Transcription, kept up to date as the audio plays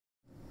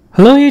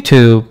Hello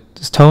YouTube,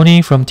 it's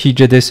Tony from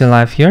EDC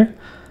Live here.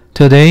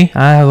 Today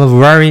I have a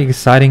very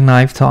exciting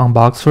knife to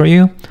unbox for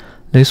you.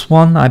 This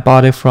one I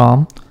bought it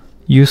from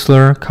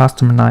Eutsler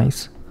Custom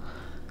Knives.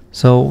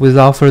 So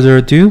without further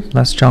ado,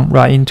 let's jump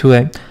right into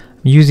it.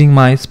 I'm using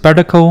my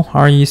Spectacle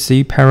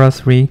REC Para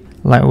 3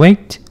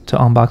 lightweight to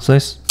unbox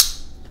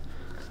this.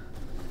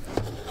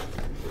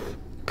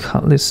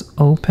 Cut this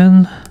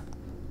open.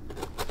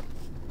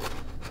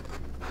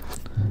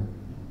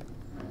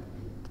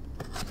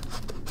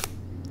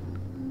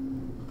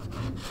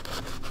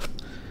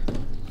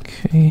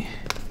 Okay.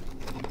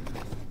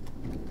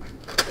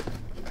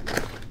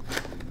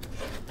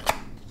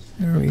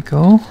 There we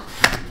go.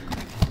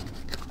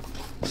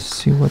 Let's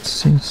see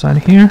what's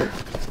inside here.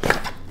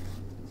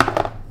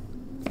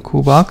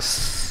 Cool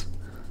box.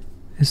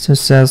 It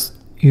just says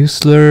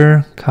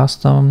Eutsler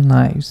Custom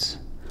Knives.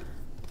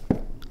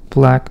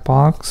 Black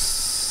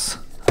box.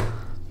 I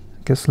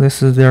guess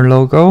this is their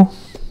logo.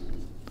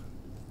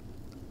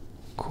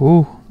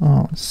 Cool.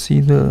 Oh, let's see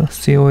the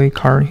COA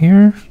card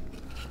here.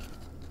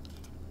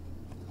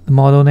 The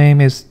model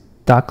name is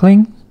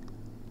Dukling.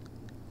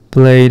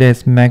 Blade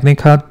is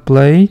Magnacut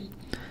blade.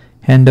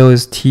 Handle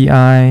is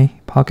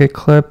TI. Pocket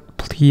clip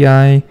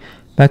TI.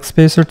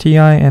 Backspacer TI.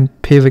 And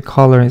pivot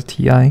collar is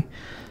TI.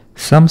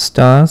 Some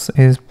studs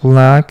is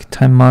black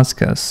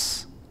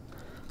Damascus.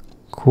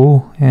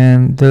 Cool.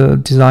 And the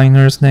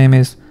designer's name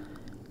is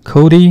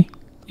Cody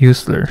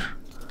Eutsler.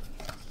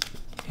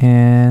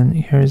 And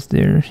here's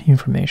their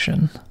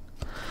information.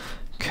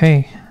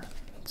 Okay.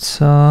 Let's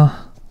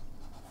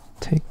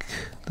take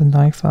the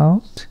knife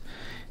out.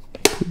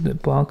 Put the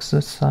box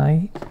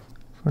aside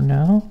for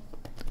now.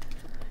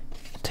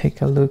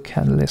 Take a look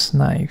at this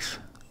knife.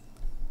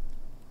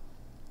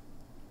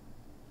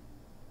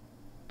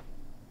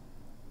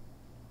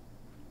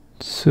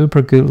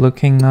 Super good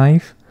looking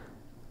knife.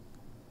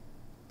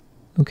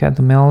 Look at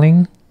the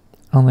milling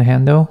on the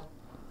handle.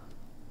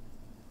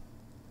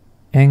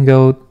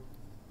 Angled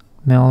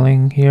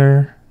milling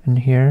here and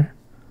here.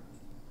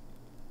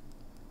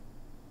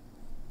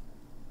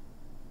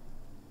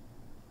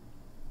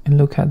 And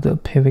look at the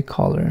pivot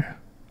collar.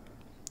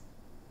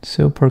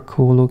 Super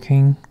cool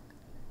looking.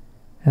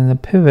 And the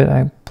pivot,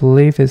 I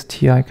believe, is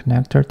TI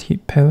connector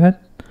pivot.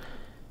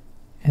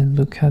 And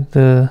look at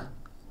the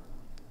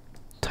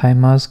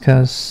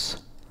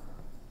Damascus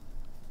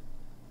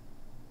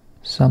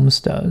some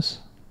studs.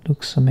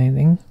 Looks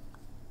amazing.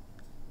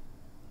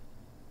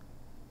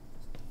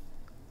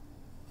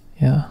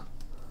 Yeah.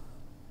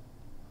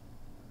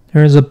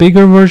 There is a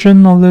bigger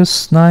version of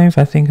this knife.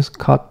 I think it's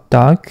called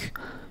Duck.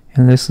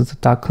 And this is the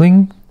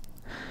Dukling,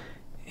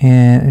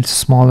 and it's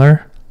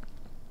smaller.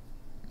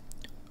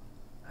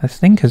 I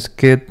think it's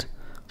good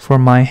for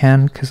my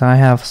hand because I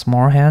have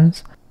small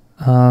hands.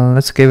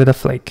 Let's give it a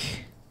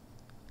flick.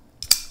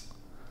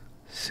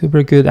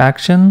 Super good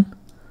action.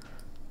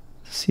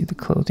 See the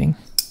clothing.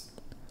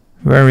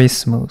 Very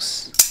smooth.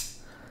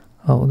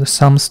 Oh, the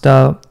thumb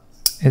stub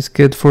is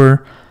good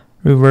for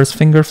reverse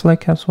finger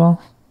flick as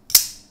well.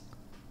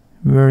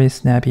 Very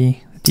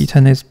snappy. The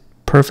detent is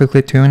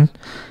perfectly tuned.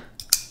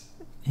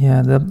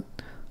 Yeah, the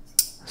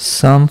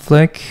thumb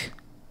flick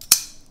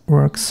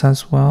works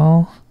as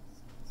well.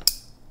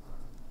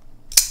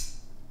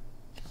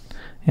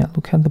 Yeah,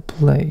 look at the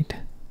blade.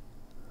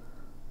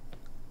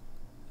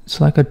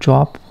 It's like a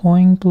drop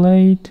point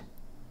blade.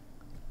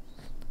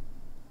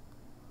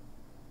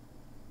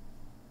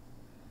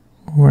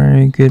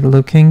 Very good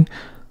looking,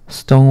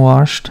 stone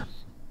washed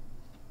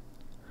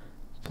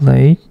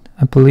blade.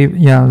 I believe,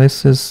 yeah,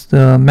 this is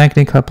the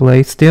Magnacut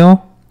blade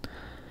still.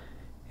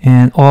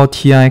 And all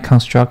TI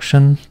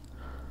construction.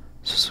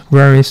 It's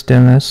very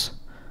stainless.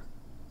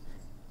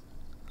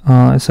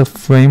 It's a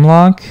frame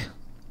lock.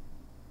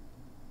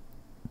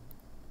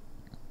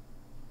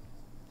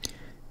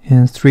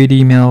 And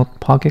 3D milled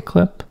pocket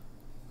clip,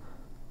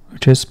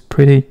 which is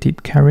pretty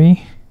deep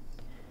carry.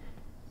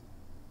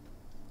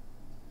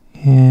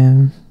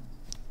 And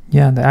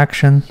yeah, the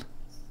action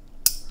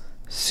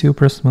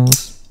super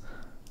smooth.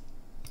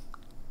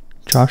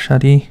 Drop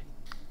shotty.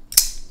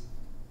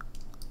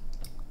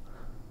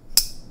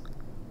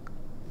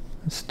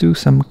 Let's do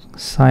some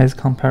size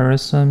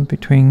comparison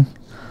between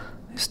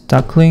this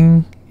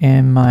Dukling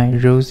and my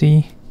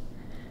Rosie.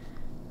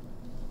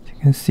 As you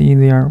can see,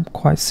 they are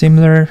quite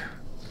similar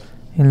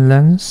in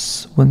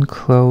length when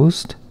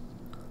closed.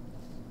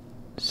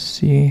 Let's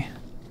see,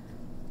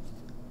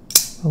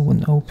 but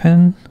when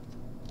open,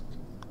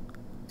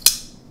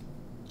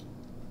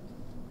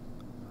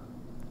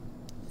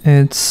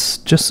 it's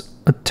just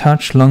a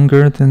touch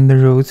longer than the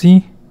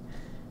Rosie,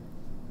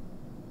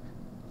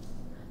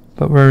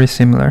 but very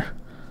similar.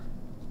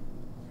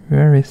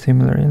 Very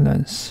similar in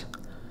length.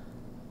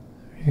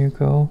 There you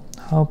go.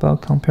 How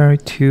about compare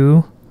it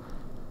to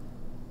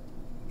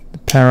the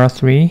Para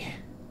 3?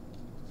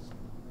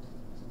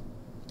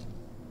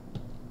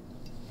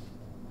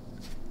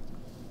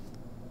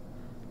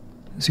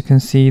 As you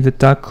can see, the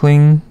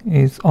Dukling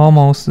is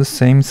almost the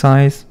same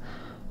size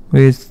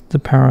with the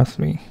Para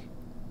 3.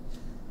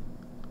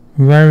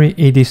 Very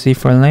EDC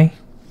friendly.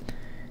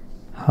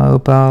 How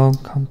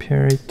about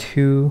compare it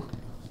to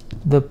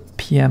the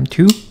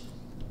PM2?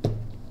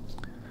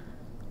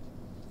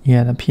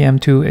 Yeah, the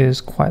PM2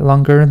 is quite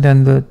longer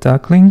than the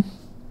Dukling.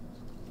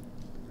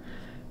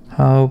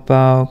 How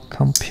about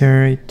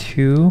compare it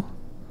to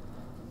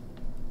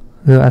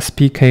the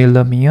SPK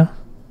Lamia?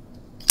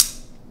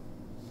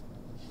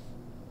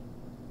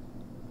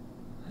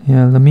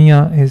 Yeah,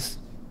 Lamia is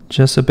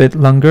just a bit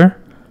longer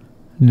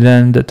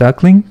than the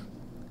Dukling.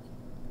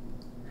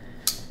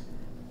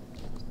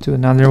 To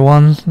another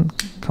one,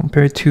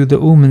 compared to the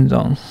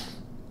Umendong.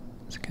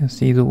 As you can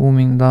see, the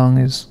Umendong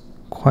is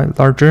quite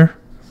larger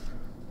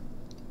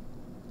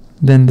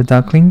than the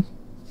Dukling.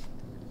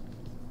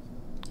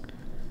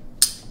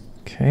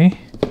 Okay.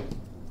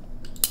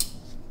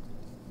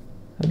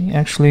 Let me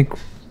actually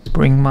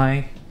bring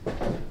my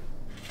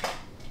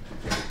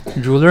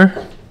ruler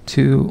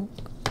to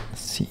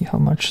see how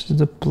much is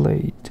the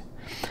blade.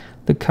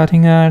 The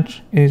cutting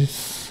edge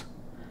is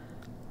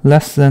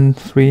less than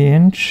 3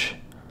 inch,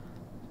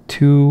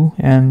 2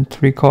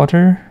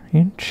 3/4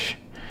 inch,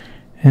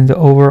 and the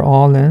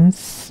overall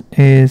length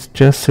is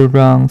just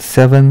around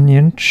 7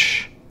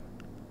 inch.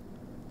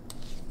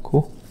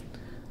 Cool.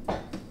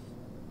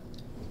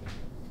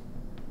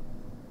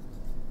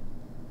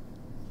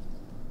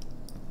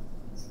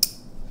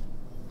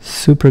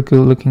 Super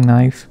good looking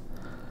knife.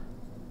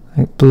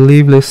 I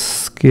believe this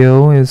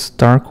scale is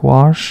dark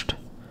washed,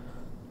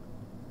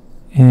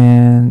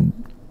 and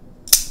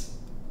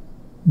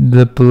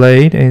the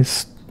blade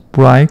is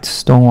bright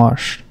stone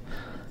washed.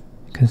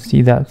 You can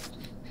see that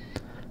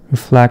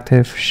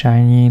reflective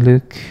shiny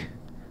look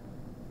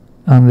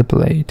on the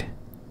blade.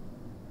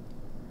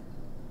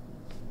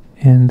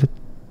 And the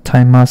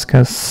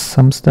Damascus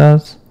some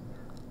studs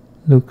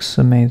looks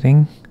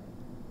amazing.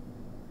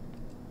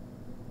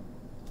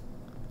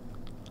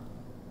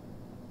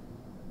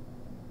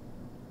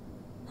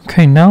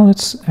 Okay, now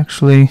let's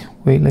actually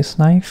weigh this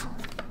knife.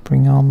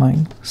 Bring out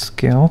my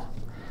scale.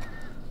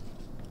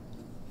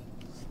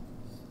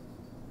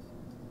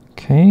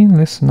 Okay,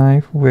 this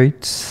knife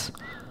weighs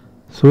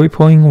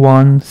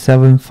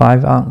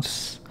 3.175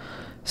 ounce.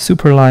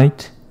 Super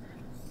light.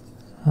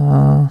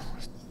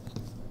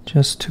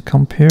 Just to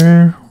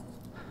compare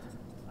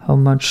how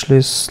much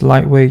this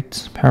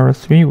lightweight Para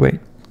 3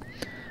 weight.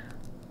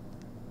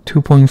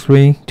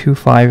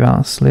 2.325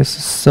 ounce. This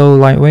is so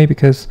lightweight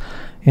because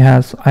it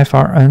has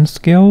FRN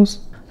scales.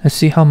 Let's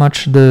see how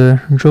much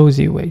the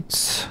Rosie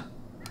weighs.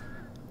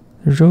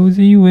 The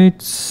Rosie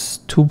weighs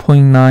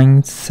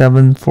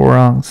 2.974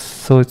 ounce,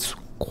 so it's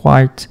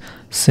quite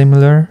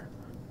similar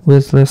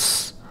with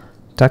this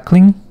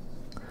Dukling.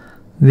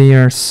 They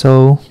are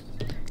so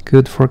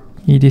good for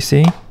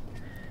EDC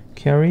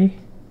carry.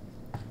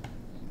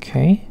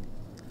 Okay,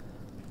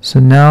 so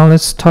now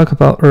let's talk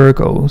about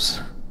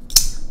ergos.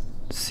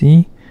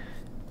 See,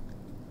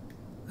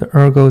 the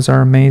ergos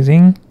are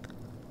amazing.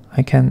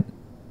 I can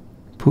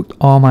put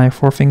all my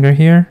forefinger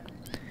here,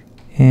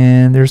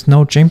 and there's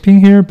no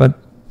jimping here, but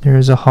there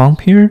is a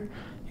hump here.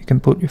 You can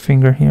put your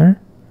finger here.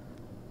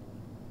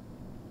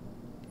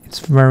 It's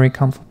very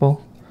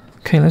comfortable.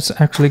 Okay, let's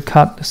actually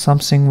cut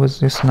something with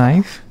this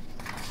knife.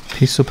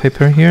 Piece of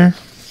paper here.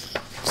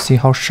 See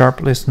how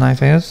sharp this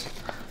knife is.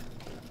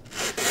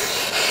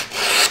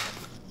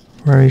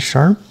 Very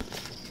sharp.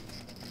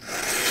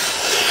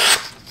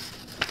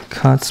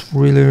 Cuts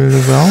really,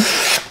 really well.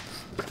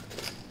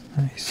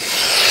 Nice.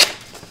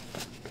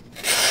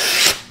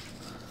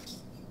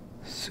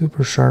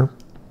 Super sharp.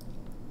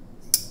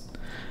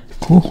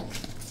 Cool.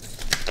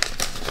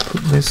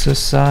 Put this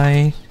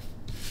aside.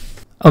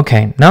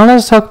 Okay, now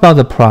let's talk about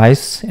the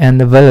price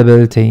and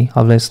availability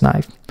of this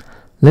knife.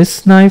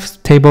 This knife's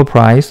table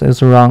price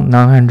is around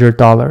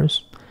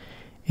 $900,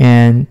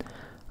 and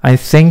I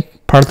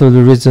think part of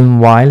the reason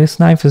why this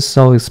knife is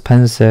so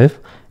expensive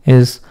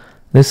is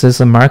this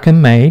is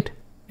American made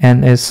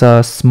and it's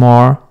a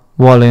small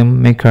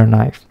volume maker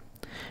knife,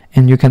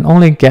 and you can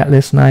only get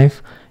this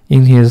knife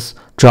in his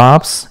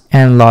drops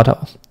and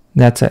lotto.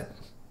 That's it.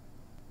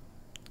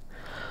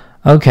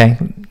 Okay,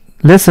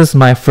 this is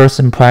my first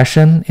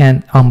impression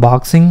and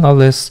unboxing of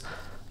this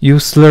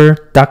Eutsler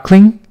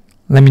Dukling.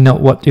 Let me know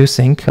what you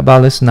think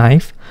about this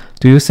knife.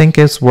 Do you think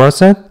it's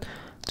worth it?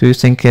 Do you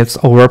think it's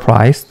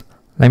overpriced?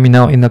 Let me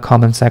know in the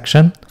comment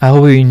section. I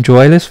hope you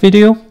enjoy this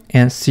video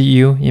and see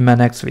you in my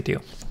next video.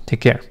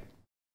 Take care.